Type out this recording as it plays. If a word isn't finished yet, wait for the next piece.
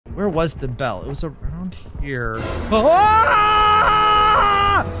Where was the bell? It was around here. Ah!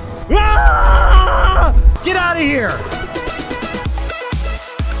 Ah! Get out of here!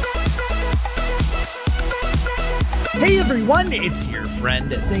 Hey everyone, it's your friend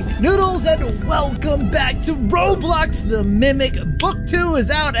Thinknoodles, and welcome back to Roblox the Mimic. Book 2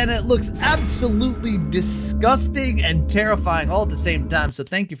 is out, and it looks absolutely disgusting and terrifying all at the same time, so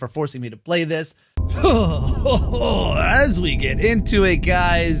thank you for forcing me to play this. As we get into it,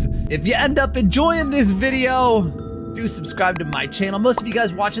 guys, if you end up enjoying this video, do subscribe to my channel. Most of you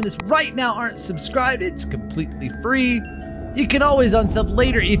guys watching this right now aren't subscribed. It's completely free. You can always unsub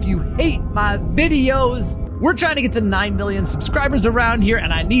later if you hate my videos. We're trying to get to 9 million subscribers around here,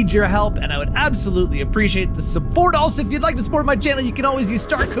 and I need your help, and I would absolutely appreciate the support. Also, if you'd like to support my channel, you can always use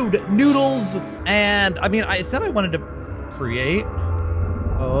star code Noodles. And I mean, I said I wanted to create.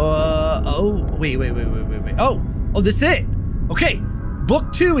 Wait. Oh, this is it. Okay,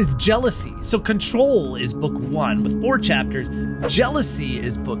 book 2 is jealousy. So control is book 1 with 4 chapters. Jealousy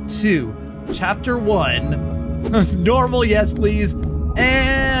is book 2. Chapter 1, normal, yes, please.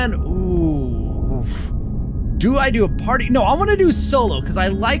 And, ooh. Do I do a party? No, I want to do solo because I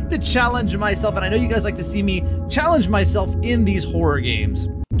like to challenge myself, and I know you guys like to see me challenge myself in these horror games.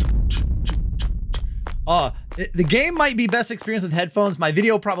 The game might be best experienced with headphones. My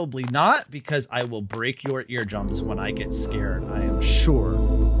video probably not, because I will break your eardrums when I get scared, I am sure.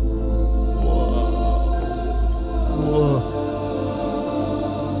 Whoa.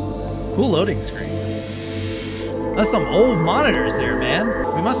 Cool loading screen. That's some old monitors there, man.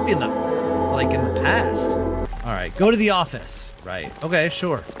 We must be in the, like, in the past. All right, go to the office. Right, okay,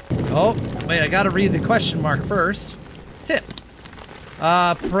 sure. Oh, wait, I gotta read the question mark first. Tip.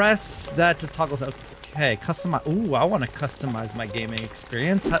 Press that to toggle. Okay, customize. Ooh, I want to customize my gaming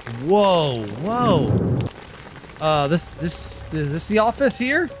experience. Whoa. Is this the office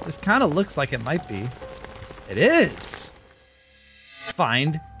here? This kind of looks like it might be. It is.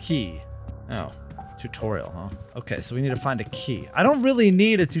 Find key. Oh, tutorial, huh? Okay, so we need to find a key. I don't really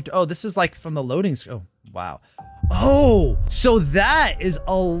need a oh, this is like from the loading screen. Oh, wow. Oh, so that is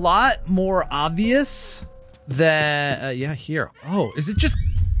a lot more obvious than, yeah, here. Oh, is it just,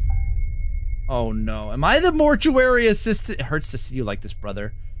 oh no, am I the mortuary assistant? It hurts to see you like this,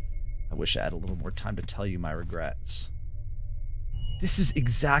 brother. I wish I had a little more time to tell you my regrets. This is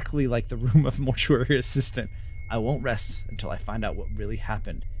exactly like the room of mortuary assistant. I won't rest until I find out what really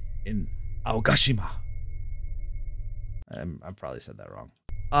happened in Aogashima. I probably said that wrong.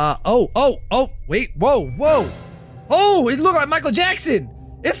 Wait, whoa. Oh, it looked like Michael Jackson.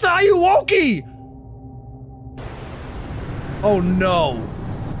 It's the Ayuwoki. Oh no.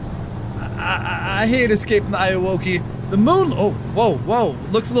 I hate escaping the Ayuwoki. The moon, oh, whoa.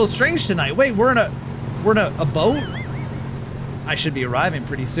 Looks a little strange tonight. Wait, we're in a boat? I should be arriving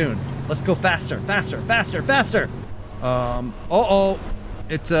pretty soon. Let's go faster.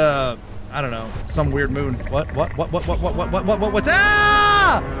 It's I don't know, some weird moon. What's,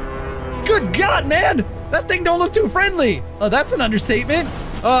 ah! Good God, man! That thing don't look too friendly. Oh, that's an understatement.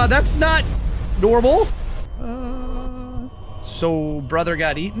 That's not normal. So brother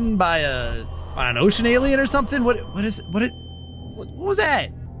got eaten by an ocean alien or something? What was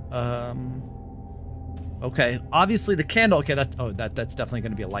that? Okay, obviously the candle, okay, that's definitely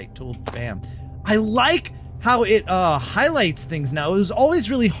gonna be a light tool, bam. I like how it highlights things now. It was always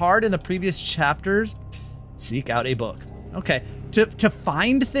really hard in the previous chapters. Seek out a book. Okay, to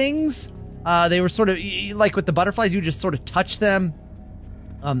find things, they were sort of, like with the butterflies, you just sort of touch them.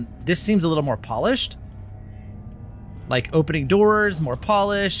 This seems a little more polished. Like opening doors, more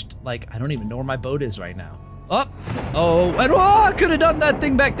polished. Like, I don't even know where my boat is right now. I could have done that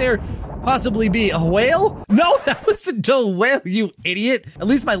thing back there. Possibly be a whale? No, that wasn't a whale, you idiot. At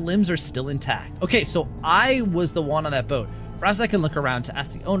least my limbs are still intact. Okay, so I was the one on that boat. Perhaps I can look around to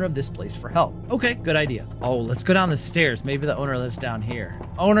ask the owner of this place for help. Okay, good idea. Oh, let's go down the stairs. Maybe the owner lives down here.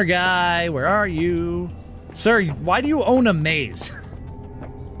 Owner guy, where are you? Sir, why do you own a maze?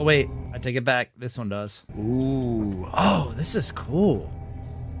 Oh, wait, I take it back. This one does. Ooh, oh, this is cool.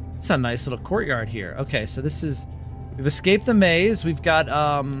 It's a nice little courtyard here. Okay, so this is, we've escaped the maze. We've got,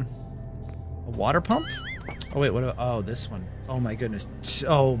 a water pump? Oh wait, oh, this one. Oh my goodness.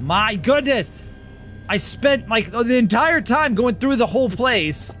 Oh my goodness! I spent like the entire time going through the whole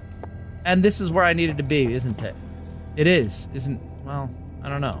place, and this is where I needed to be, isn't it? It is, well, I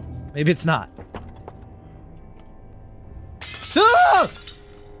don't know. Maybe it's not. Ah!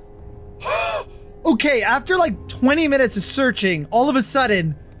 Okay, after like 20 minutes of searching, all of a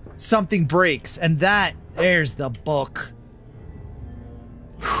sudden, something breaks, and there's the book.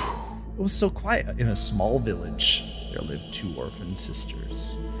 It was so quiet. In a small village, there lived 2 orphan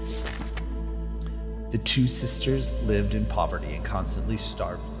sisters. The two sisters lived in poverty and constantly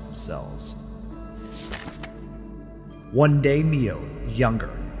starved themselves. One day, Mio, the younger,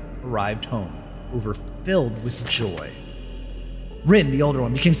 arrived home, overfilled with joy. Rin, the older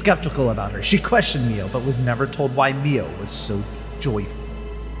one, became skeptical about her. She questioned Mio, but was never told why Mio was so joyful.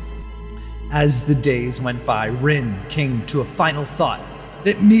 As the days went by, Rin came to a final thought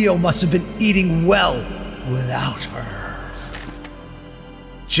that Mio must have been eating well without her.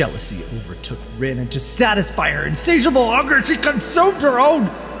 Jealousy overtook Rin, and to satisfy her insatiable hunger, she consumed her own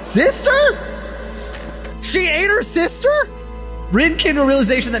sister? She ate her sister? Rin came to a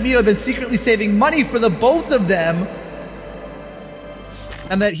realization that Mio had been secretly saving money for the both of them,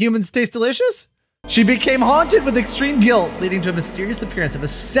 and that humans taste delicious? She became haunted with extreme guilt, leading to a mysterious appearance of a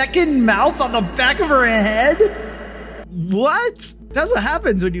second mouth on the back of her head? What? That's what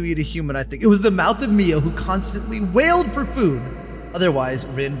happens when you eat a human, I think. It was the mouth of Mio who constantly wailed for food. Otherwise,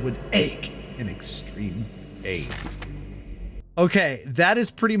 Rin would ache in extreme pain. Okay, that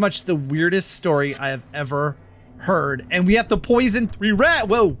is pretty much the weirdest story I have ever heard. And we have to poison 3 rats.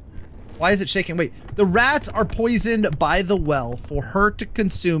 Whoa. Why is it shaking? Wait, the rats are poisoned by the well. For her to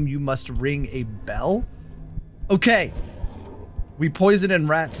consume, you must ring a bell. Okay, we poison in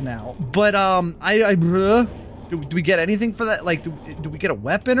rats now. But do we get anything for that? Like, do we get a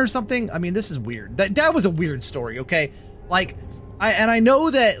weapon or something? I mean, this is weird. That was a weird story. Okay, like, I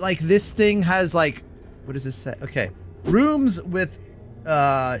know that like this thing has like, what does this say? Okay, rooms with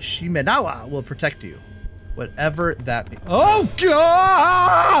Shimenawa will protect you. Whatever that be. Oh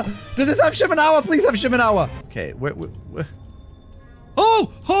God! Does this have Shimenawa? Please have Shimenawa. Okay, where?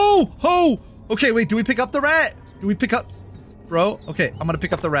 Oh! Okay, wait, do we pick up the rat? Do we pick up, bro? Okay, I'm gonna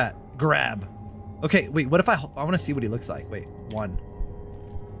pick up the rat. Grab. Okay, wait, what if I wanna see what he looks like. Wait, 1.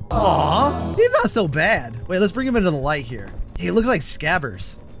 Aw, he's not so bad. Wait, let's bring him into the light here. He looks like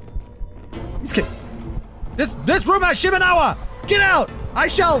Scabbers. He's good. This room has Shimenawa! Get out! I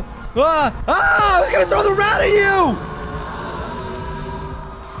shall. I was gonna throw the rat at you!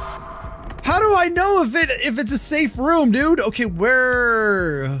 How do I know if it's a safe room, dude? Okay,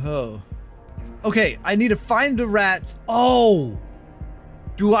 where? Oh. Okay, I need to find the rats. Oh.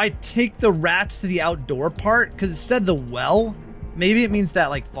 Do I take the rats to the outdoor part? Because it said the well. Maybe it means that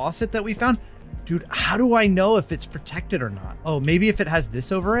like faucet that we found. Dude, how do I know if it's protected or not? Oh, maybe if it has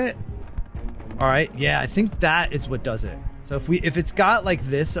this over it? All right, yeah, I think that is what does it. So if it's got like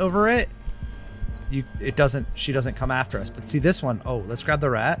this over it, she doesn't come after us. But see this one, oh, let's grab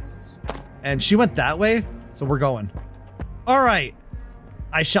the rat. And she went that way, so we're going. All right,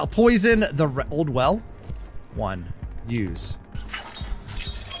 I shall poison the old well. 1, use.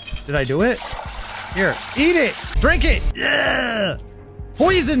 Did I do it? Here, eat it, drink it. Yeah!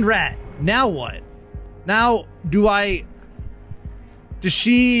 Poisoned rat. Now what? Now, does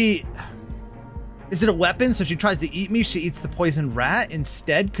she... Is it a weapon? So if she tries to eat me, she eats the poisoned rat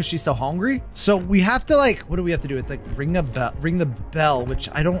instead because she's so hungry? So we have to like, what do we have to do? It's like ring the bell, which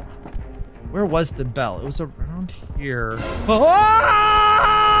I don't, where was the bell? It was around here.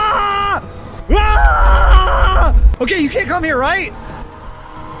 Ah! Ah! Okay, you can't come here, right?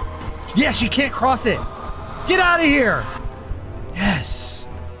 Yeah, she can't cross it. Get out of here. Yes.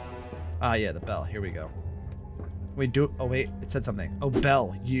 Ah, yeah, the bell, here we go. Wait, oh wait, it said something. Oh,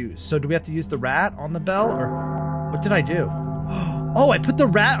 bell, use. So do we have to use the rat on the bell or what did I do? Oh, I put the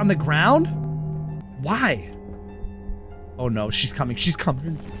rat on the ground? Why? Oh no, she's coming, she's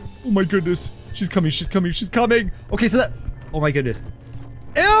coming. Oh my goodness, she's coming, she's coming, she's coming. Okay, so that, oh my goodness.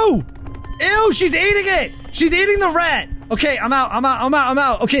 Ew, ew, she's eating it. She's eating the rat. Okay, I'm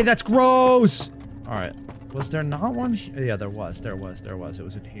out. Okay, that's gross. All right. Was there not one? Yeah, there was. It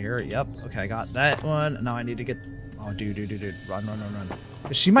was in here. Yep. Okay, I got that one. Now I need to get... Oh, dude. Run.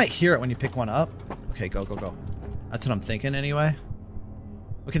 She might hear it when you pick one up. Okay, go. That's what I'm thinking anyway.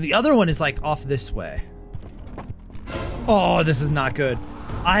 Okay, the other one is like off this way. Oh, this is not good.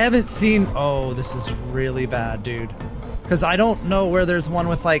 I haven't seen... Oh, this is really bad, dude. Because I don't know where there's one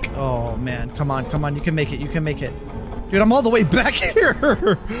with like... Oh, man. Come on. You can make it. Dude, I'm all the way back here.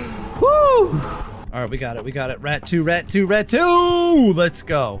 Woo! All right, we got it. Rat 2. Let's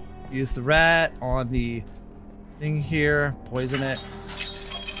go. Use the rat on the thing here. Poison it.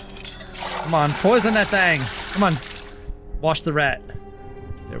 Come on, poison that thing. Come on. Wash the rat.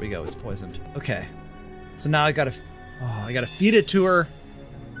 There we go, it's poisoned. Okay. So now I gotta feed it to her.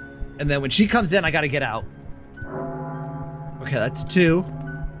 And then when she comes in, I gotta get out. Okay, that's 2.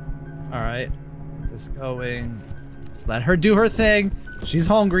 All right, get this going. Just let her do her thing. She's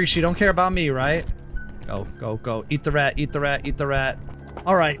hungry, she don't care about me, right? Go. Eat the rat.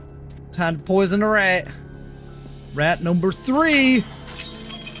 All right, time to poison the rat. Rat number 3.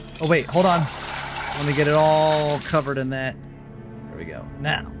 Oh wait, hold on. Let me get it all covered in that. There we go.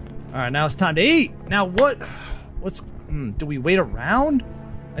 Now. All right, now it's time to eat. Now what's, do we wait around?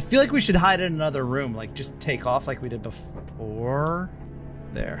 I feel like we should hide in another room, like just take off like we did before.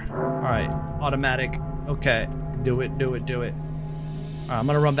 There. All right, automatic. Okay, do it, do it, do it. All right, I'm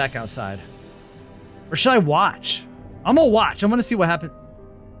gonna run back outside. Or should I watch? I'm gonna watch. I'm gonna see what happens.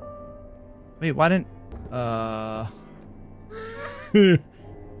 Wait, why didn't,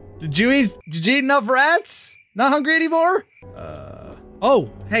 Did you eat enough rats? Not hungry anymore?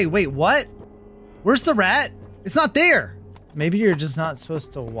 Oh, hey, wait, what? Where's the rat? It's not there. Maybe you're just not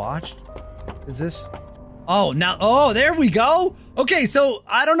supposed to watch? Is this? Oh, now, oh, there we go. Okay, so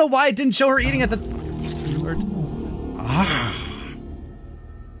I don't know why it didn't show her eating at the...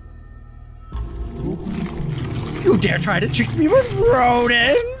 You dare try to trick me with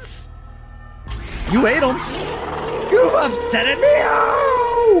rodents? You ate them. You've upset me.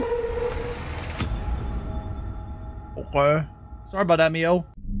 Okay. Sorry about that, Mio.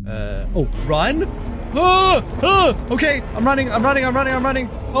 Oh, run? Okay, I'm running.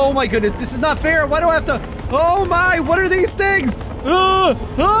 Oh my goodness, this is not fair. Why do I have to? Oh my, what are these things?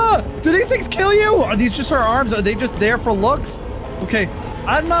 Do these things kill you? Are these just her arms? Are they just there for looks? Okay,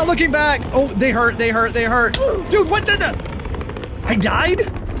 I'm not looking back. Oh, they hurt. Dude, what did the? I died?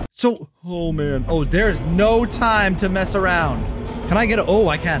 So, oh man. Oh, there's no time to mess around. Can I get a, oh,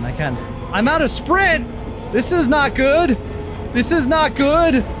 I can. I'm out of sprint. This is not good.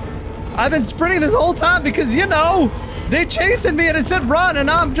 I've been sprinting this whole time because, you know, they chasing me and it said run and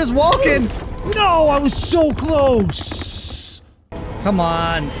I'm just walking. No, I was so close. Come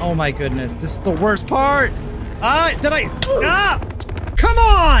on. Oh my goodness. This is the worst part. Come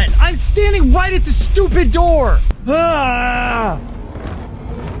on. I'm standing right at the stupid door.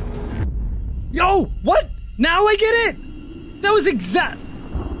 Yo, what? Now I get it. That was do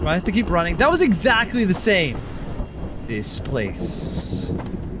I have to keep running? That was exactly the same. This place.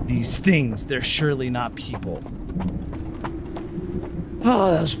 These things, they're surely not people.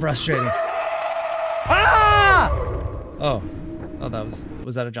 Oh, that was frustrating. Ah! Oh, that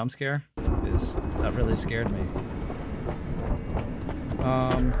was that a jump scare? That really scared me.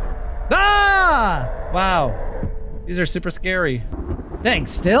 Wow. These are super scary. Dang,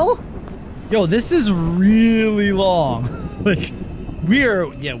 still? Yo, this is really long. Like, we are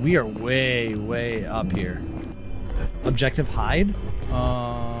way up here. Objective hide?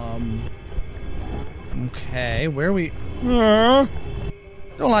 Okay, where are we?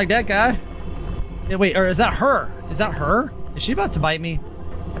 Don't like that guy. Yeah, wait, or is that her? Is that her? Is she about to bite me?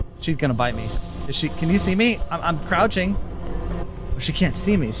 She's gonna bite me. Is she, can you see me? I'm crouching. She can't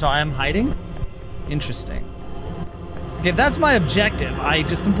see me, so I am hiding? Interesting. Okay, that's my objective. I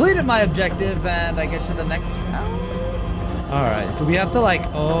just completed my objective and I get to the next round. All right, do we have to like,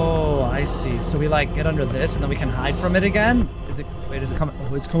 oh, I see. So we like get under this and then we can hide from it again? Wait, is it coming?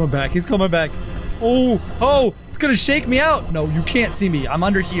 Oh, it's coming back. He's coming back. Oh, it's gonna shake me out. No, you can't see me. I'm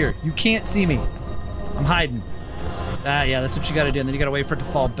under here. You can't see me. I'm hiding. Yeah, that's what you gotta do. And then you gotta wait for it to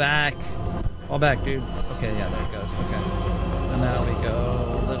fall back. Fall back, dude. Okay, yeah, there it goes. Okay. So now we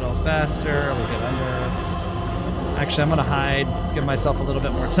go a little faster. We get under. Actually, I'm gonna hide. Give myself a little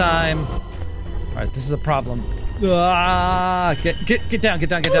bit more time. All right, this is a problem. Get down.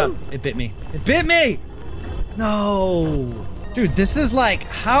 It bit me. No. Dude, this is like,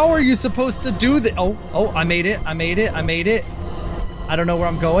 how are you supposed to do this? Oh, I made it. I don't know where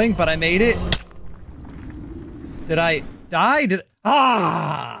I'm going, but I made it. Did I die?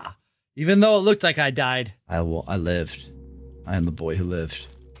 Even though it looked like I died. I lived. I am the boy who lived.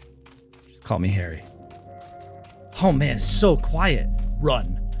 Just call me Harry. Oh man, it's so quiet.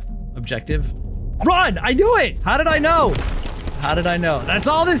 Run. Objective. Run! I knew it! How did I know? That's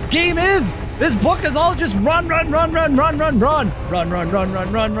all this game is! This book is all just run. But I'm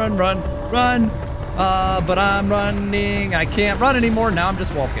running. I can't run anymore. Now I'm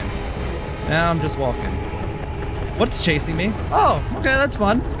just walking. What's chasing me? Oh, okay, that's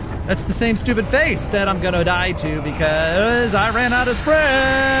fun. That's the same stupid face that I'm gonna die to because I ran out of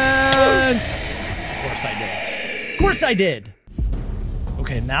sprint! Of course I did.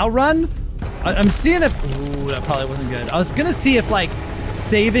 Okay, now run? I'm seeing if, ooh, that probably wasn't good. I was gonna see if like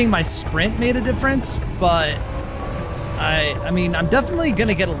saving my sprint made a difference, but I mean, I'm definitely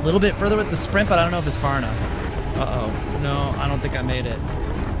gonna get a little bit further with the sprint, but I don't know if it's far enough. Uh-oh, no, I don't think I made it.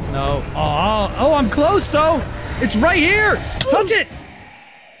 No, oh, I'm close though. It's right here, touch it.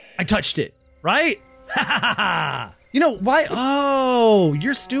 I touched it, right? You know, why? Oh,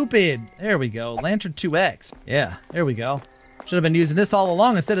 you're stupid. There we go, Lantern 2X. Yeah, there we go. Should have been using this all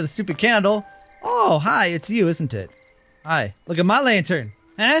along instead of the stupid candle. Oh, hi, it's you, isn't it? Hi, look at my lantern.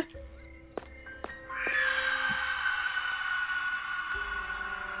 Huh?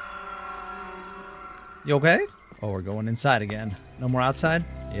 You okay? Oh, we're going inside again. No more outside?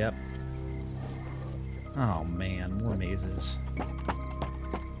 Yep. Oh man, more mazes.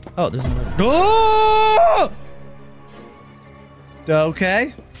 Oh, there's another. Oh!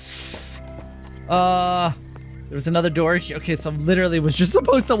 Okay. There was another door here. Okay, so I literally was just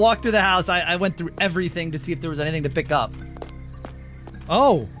supposed to walk through the house. I went through everything to see if there was anything to pick up.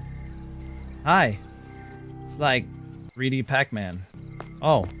 Oh. Hi. It's like 3D Pac-Man.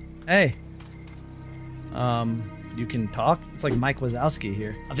 Oh. Hey. You can talk? It's like Mike Wazowski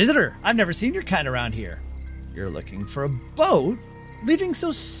here. A visitor! I've never seen your kind around here. You're looking for a boat? Leaving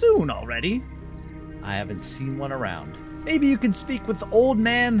so soon already? I haven't seen one around. Maybe you can speak with Old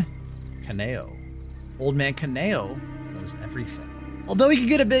Man Kaneo. Old Man Kaneo knows everything. Although he can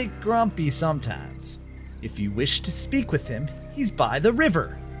get a bit grumpy sometimes. If you wish to speak with him, he's by the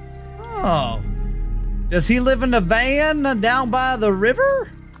river. Oh. Does he live in a van down by the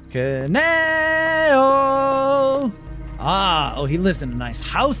river? Kaneo! Ah, oh, he lives in a nice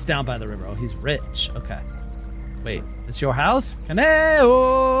house down by the river. Oh, he's rich. Okay. Wait, this your house?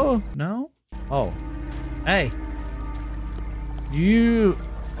 Kaneo! No? Oh. Hey.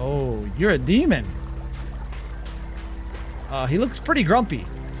 Oh, you're a demon. He looks pretty grumpy.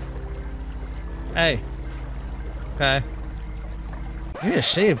 Hey. Okay. You need a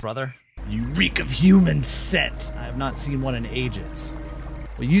shave, brother. You reek of human scent. I have not seen one in ages.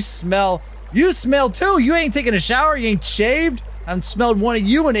 Well, you smell too. You ain't taking a shower, you ain't shaved. I haven't smelled one of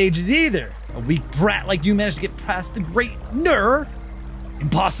you in ages either. A weak brat like you managed to get past the great Nur?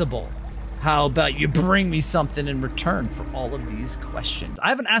 Impossible. How about you bring me something in return for all of these questions? I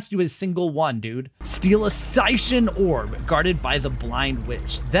haven't asked you a single one, dude. Steal a Scythian orb guarded by the blind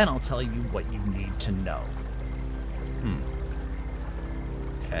witch. Then I'll tell you what you need to know.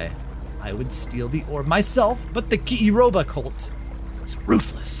 Okay. I would steal the orb myself, but the Kiiroba cult is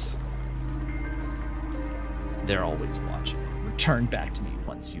ruthless. They're always watching. Return back to me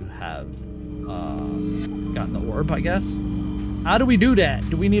once you have gotten the orb, I guess. How do we do that?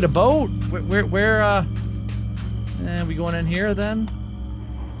 Do we need a boat? Where we going in here then?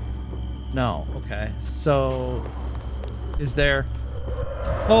 No, okay. So, is there?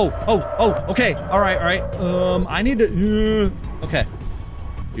 Oh, okay. All right. I need to, okay.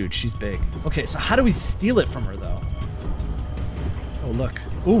 Dude, she's big. Okay, so how do we steal it from her though? Oh, look.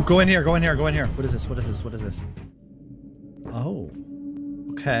 Ooh, go in here. What is this? Oh,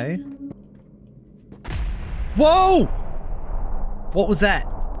 okay. Whoa! What was that?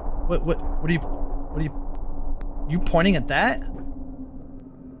 What are you pointing at that?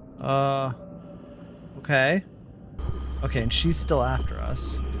 Okay. Okay, and she's still after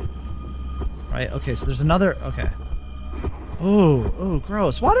us. Right, okay, so there's another, okay. Oh,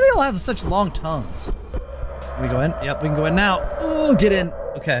 gross. Why do they all have such long tongues? Can we go in? Yep, we can go in now. Oh, get in.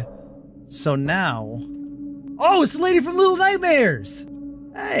 Okay. So now... Oh, it's the lady from Little Nightmares!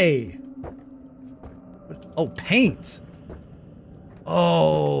 Hey! Oh, paint!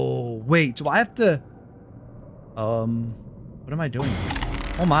 Oh, wait, do I have to... what am I doing?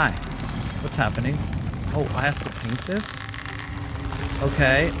 Oh my. What's happening? Oh, I have to paint this?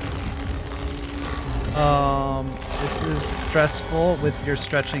 Okay. This is stressful with your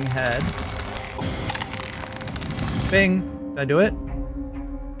stretching head. Bing. Did I do it?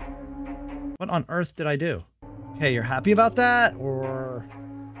 What on earth did I do? Okay, you're happy about that, or...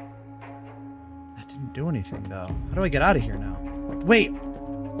 That didn't do anything, though. How do I get out of here now? Wait,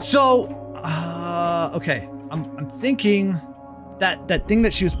 so, okay, I'm thinking that thing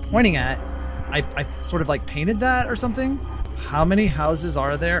that she was pointing at, I sort of like painted that or something? How many houses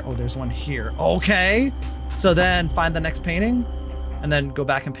are there? Oh, there's one here. Okay, so then find the next painting and then go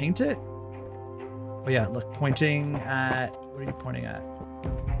back and paint it? Oh yeah, look, pointing at, what are you pointing at?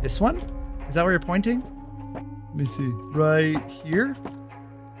 This one? Is that where you're pointing? Let me see, right here?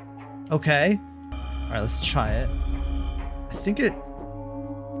 Okay, all right, let's try it. I think it...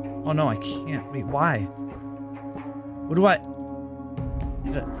 Oh no, I can't. Wait, why? What do I...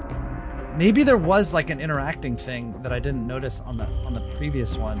 Maybe there was like an interacting thing that I didn't notice on the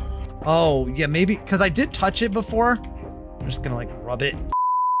previous one. Oh, yeah, maybe... Because I did touch it before. I'm just gonna like rub it.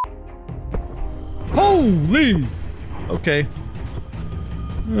 Holy! Okay.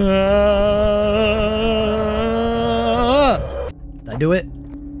 Did I do it?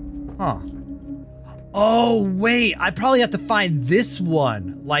 Huh. Oh, wait, I probably have to find this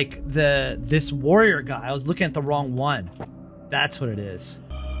one. Like this warrior guy. I was looking at the wrong one. That's what it is.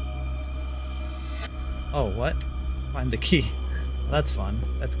 Oh, what? Find the key. Well, that's fun.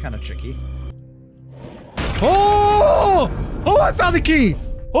 That's kind of tricky. Oh! Oh, I found the key!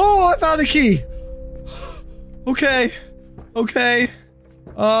 Oh, I found the key! Okay. Okay.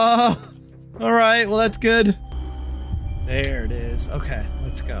 All right, well, that's good. There it is. Okay,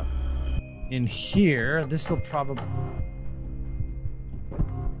 let's go. In here, this will probably...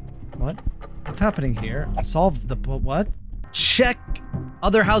 What? What's happening here? Solve the... What? Check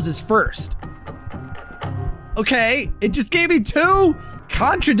other houses first. Okay, it just gave me 2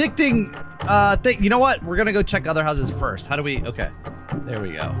 contradicting thing. You know what? We're gonna go check other houses first. How do we... Okay, there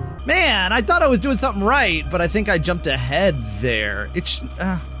we go. Man, I thought I was doing something right, but I think I jumped ahead there.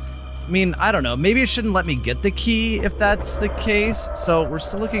 I mean, I don't know. Maybe it shouldn't let me get the key if that's the case. So we're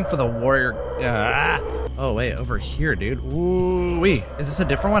still looking for the warrior. Oh, wait, over here, dude. Ooh, wait, is this a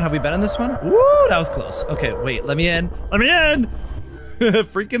different one? Have we been in this one? Ooh, that was close. Okay, wait, let me in. Let me in.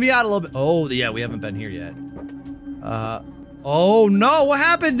 Freaking me out a little bit. Oh, yeah, we haven't been here yet. Oh no, what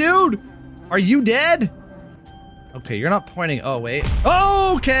happened, dude? Are you dead? Okay, you're not pointing. Oh, wait.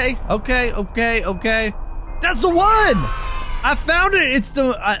 Oh, okay. That's the one. I found it. It's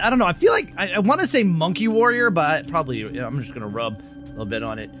the, I don't know. I feel like I want to say monkey warrior, but probably I'm just going to rub a little bit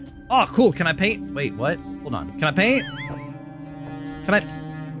on it. Oh, cool. Can I paint? Wait, what? Hold on. Can I paint? Can I?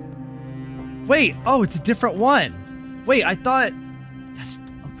 Wait. Oh, it's a different one. Wait, I thought that's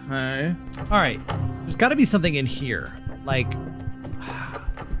okay. All right. There's got to be something in here. Like,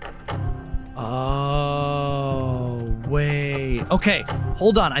 oh, wait. Okay.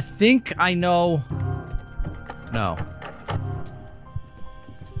 Hold on. I think I know. No.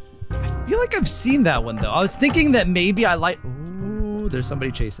 I feel like I've seen that one, though. I was thinking that maybe I like... Ooh, there's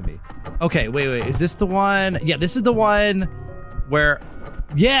somebody chasing me. Okay, wait. Is this the one? Yeah, this is the one where...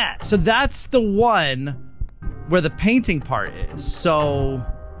 Yeah, so that's the one where the painting part is. So...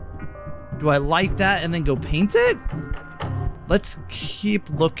 Do I light that and then go paint it? Let's keep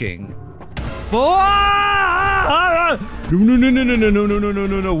looking. No.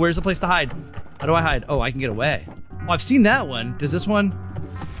 Where's the place to hide? How do I hide? Oh, I can get away. Oh, I've seen that one. Does this one?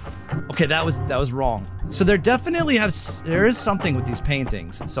 Okay, that was wrong. So there definitely there is something with these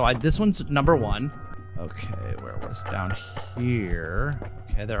paintings. So this one's number 1. Okay, where was down here?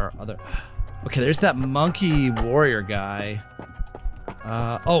 Okay, there are other. Okay, there's that monkey warrior guy.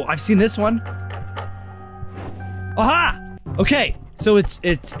 Oh, I've seen this one. Aha! Okay, so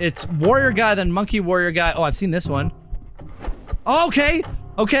it's warrior guy, then monkey warrior guy. Oh, I've seen this one. Oh, okay.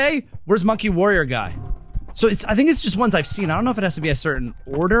 Where's monkey warrior guy? So I think it's just ones I've seen. I don't know if it has to be a certain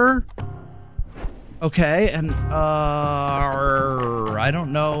order. Okay, and I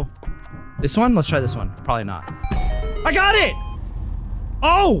don't know. This one? Let's try this one. Probably not. I got it!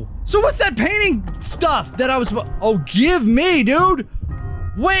 Oh, so what's that painting stuff that I was? Oh, give me, dude.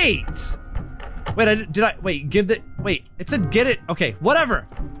 Wait, wait, it said get it. Okay, whatever.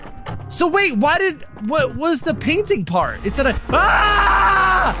 So wait, what was the painting part? It said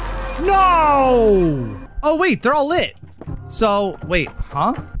no! Oh wait, they're all lit. So wait,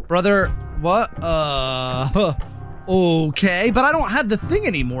 huh? Brother, what? Okay, but I don't have the thing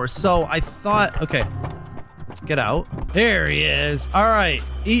anymore, so I thought, okay, let's get out. There he is. All right,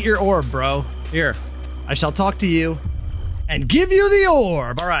 eat your orb, bro. Here, I shall talk to you and give you the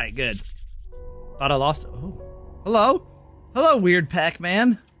orb. All right, good. Thought I lost. Oh, hello, weird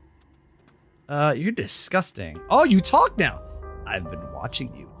Pac-Man. You're disgusting. Oh, you talk now. I've been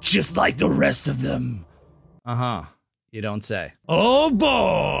watching you, just like the rest of them. Uh-huh. You don't say. Oh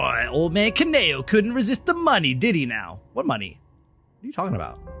boy, old man Kaneo couldn't resist the money, did he now? What money? What are you talking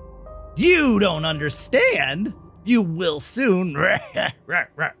about? You don't understand. You will soon.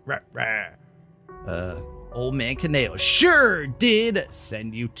 Old man Kaneo sure did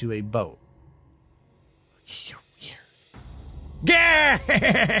send you to a boat. You're weird. Yeah.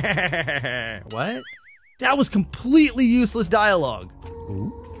 What? That was completely useless dialogue.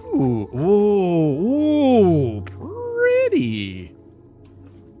 Ooh, pretty.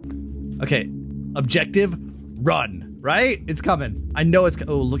 Okay, objective, run, right? It's coming. I know it's,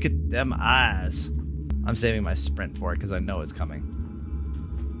 oh, look at them eyes. I'm saving my sprint for it because I know it's coming.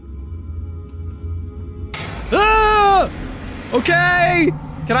 Ah! Okay,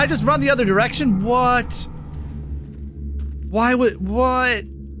 can I just run the other direction? What? Why would, what?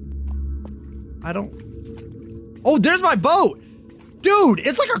 I don't, oh, there's my boat. Dude,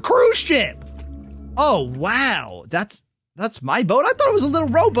 it's like a cruise ship. Oh, wow. That's my boat? I thought it was a little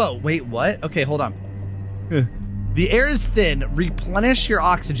rowboat. Wait, what? Okay, hold on. The air is thin. Replenish your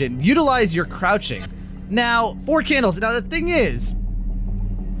oxygen. Utilize your crouching. Now, 4 candles. Now, the thing is,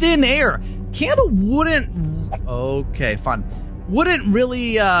 thin air. Candle wouldn't... Okay, fine. Wouldn't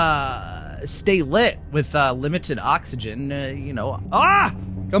really stay lit with limited oxygen, you know. Ah!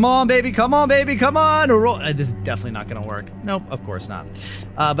 Come on, baby, come on, baby, come on! This is definitely not gonna work. Nope, of course not.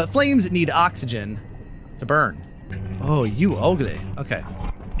 But flames need oxygen to burn. Oh, you ugly. Okay.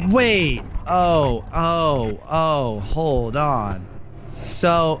 Wait. Oh, hold on.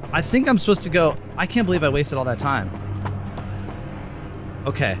 So, I think I'm supposed to go... I can't believe I wasted all that time.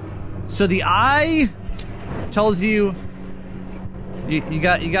 Okay. So the eye tells you... You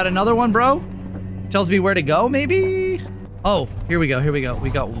got another one, bro? Tells me where to go, maybe? Oh, here we go. We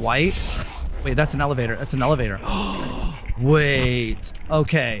got white. Wait, that's an elevator. Wait.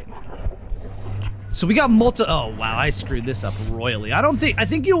 Okay. So we got oh wow, I screwed this up royally. I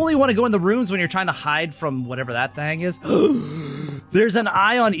think you only want to go in the rooms when you're trying to hide from whatever that thing is. There's an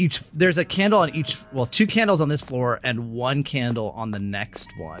eye on each, there's a candle on each, well, 2 candles on this floor and 1 candle on the next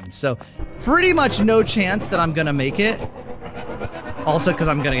one. So pretty much no chance that I'm gonna make it. Also, because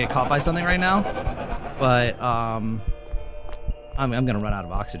I'm gonna get caught by something right now. But I'm gonna run out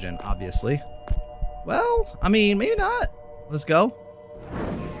of oxygen, obviously. Well, I mean, maybe not. Let's go.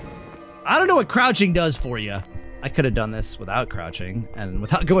 I don't know what crouching does for you. I could have done this without crouching and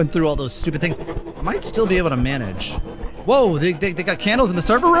without going through all those stupid things. I might still be able to manage. Whoa, they got candles in the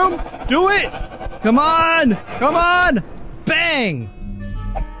server room? Do it! Come on! Come on! Bang!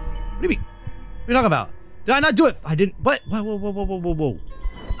 What do you mean? What are you talking about? Did I not do it? I didn't. What? Whoa.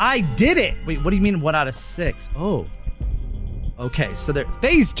 I did it! Wait, what do you mean 1 out of 6? Oh. Okay, so there.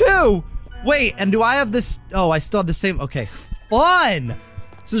 Phase 2! Wait, and do I have this? Oh, I still have the same. Okay, fun!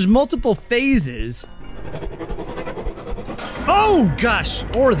 So there's multiple phases. Oh gosh,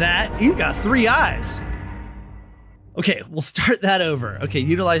 or that. He's got 3 eyes. Okay, we'll start that over. Okay,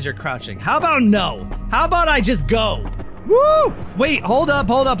 utilize your crouching. How about no? How about I just go? Woo! Wait, hold up.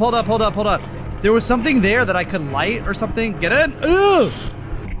 There was something there that I could light or something. Get in. Ugh!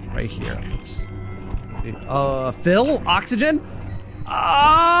 Right here. Let's fill oxygen.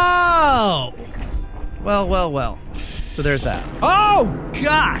 Oh! Well. So there's that. Oh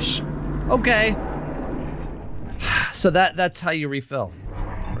gosh! Okay. So that's how you refill.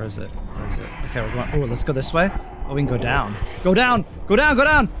 Where is it? Okay, we're going. Oh, let's go this way. Oh, we can go down. Go down!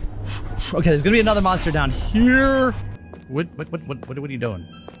 Okay, there's gonna be another monster down here. What are you doing?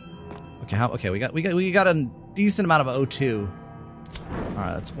 Okay, okay, we got a decent amount of O2. All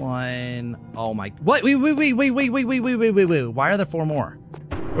right, that's 1. Oh my! What? Wait! Why are there 4 more?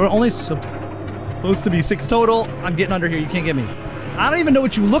 We're only supposed to be 6 total. I'm getting under here. You can't get me. I don't even know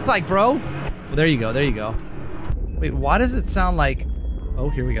what you look like, bro. Well, there you go. Wait, why does it sound like... Oh,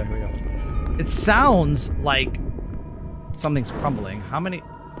 here we go. It sounds like something's crumbling. How many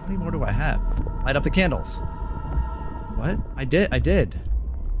more do I have? Light up the candles. What? I did.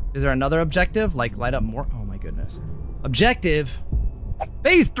 Is there another objective? Like, light up more? Oh my goodness. Objective?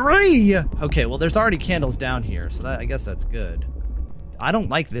 Phase 3! Okay, well, there's already candles down here, so I guess that's good. I don't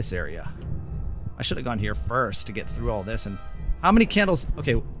like this area. I should have gone here first to get through all this. And how many candles?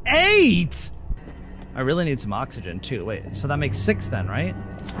 Okay, 8! I really need some oxygen too. Wait, so that makes 6 then, right?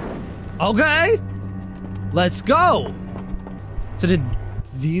 Okay, let's go. So did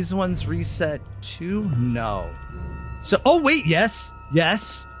these ones reset too? No. So, oh wait, yes.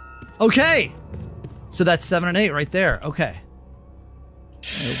 Okay. So that's 7 and 8 right there. Okay.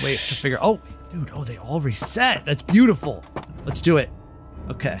 Wait to figure. Oh, dude. Oh, they all reset. That's beautiful. Let's do it.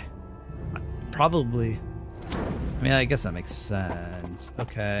 Okay. Probably. I mean, I guess that makes sense.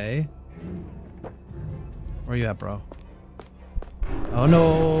 Okay. Where you at, bro? Oh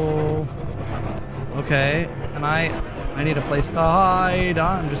no. Okay. Can I need a place to hide.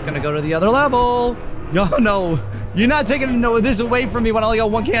 I'm just gonna go to the other level. Oh no. You're not taking this away from me when I only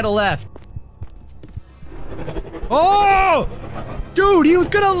got 1 candle left. Oh! Dude, he was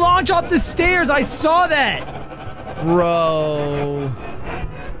gonna launch off the stairs. I saw that. Bro.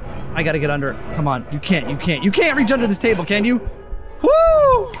 I gotta get under. Come on. You can't reach under this table, can you?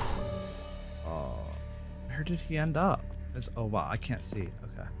 Woo! Where did he end up? Oh wow, I can't see.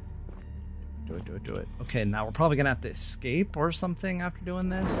 Okay. Do it. Okay, now we're probably gonna have to escape or something after doing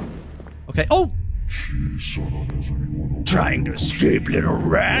this. Okay. Oh! Trying to escape, little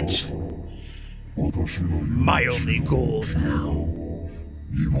rat? My only goal now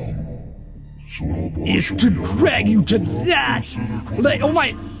is to drag you to that! Like, oh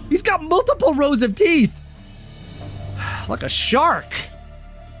my! He's got multiple rows of teeth! Like a shark!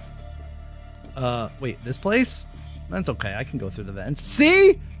 Wait, this place? That's okay, I can go through the vents.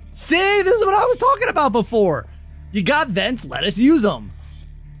 See? See? This is what I was talking about before! You got vents, let us use them!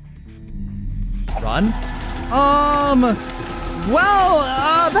 Run? Well,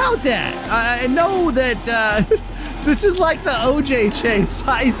 about that. I know that, this is like the OJ chase,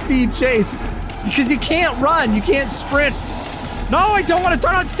 high-speed chase. Because you can't run, you can't sprint. No, I don't want to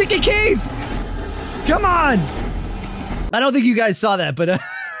turn on sticky keys! Come on! I don't think you guys saw that, but,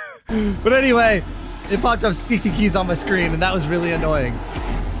 but anyway, it popped up sticky keys on my screen, and that was really annoying.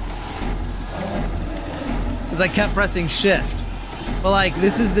 because I kept pressing shift. But like,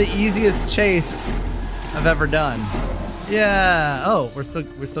 this is the easiest chase I've ever done. Yeah. Oh, we're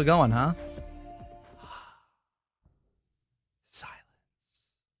still going, huh?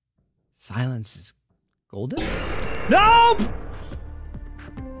 Silence. Silence is golden? Nope!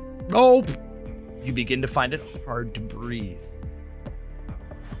 Nope. You begin to find it hard to breathe.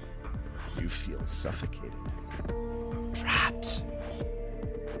 You feel suffocated. Trapped.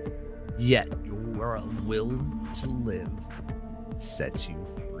 Yet your will to live sets you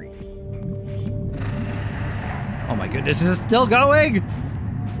free. Oh my goodness, this is still going?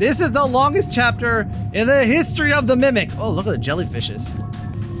 This is the longest chapter in the history of the Mimic. Oh, look at the jellyfishes.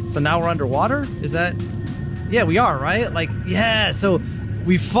 So now we're underwater? Is that? Yeah, we are, right? Like, yeah, so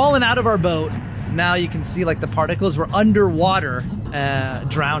we've fallen out of our boat. Now you can see like the particles. We're underwater,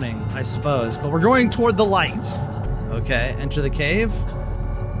 drowning, I suppose. But we're going toward the light. Okay, enter the cave.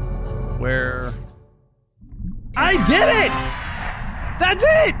 Where? I did it! That's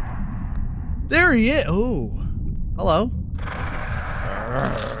it! There he is. Oh, hello.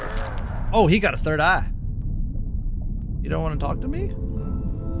 Oh, he got a third eye. You don't want to talk to me?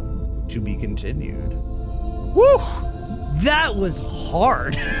 To be continued. Woo! That was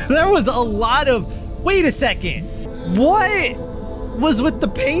hard. There was a lot of... Wait a second. What was with the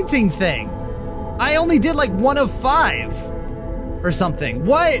painting thing? I only did like 1 of 5 or something.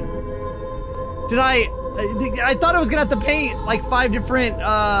 What? Did I thought I was gonna have to paint like 5 different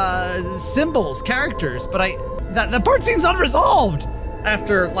symbols, characters, but that part seems unresolved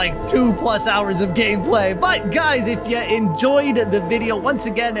after like 2+ hours of gameplay. But guys, if you enjoyed the video, once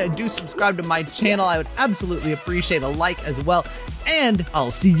again, do subscribe to my channel. I would absolutely appreciate a like as well. And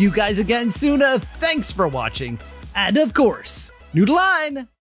I'll see you guys again soon. Thanks for watching. And of course, Noodle line.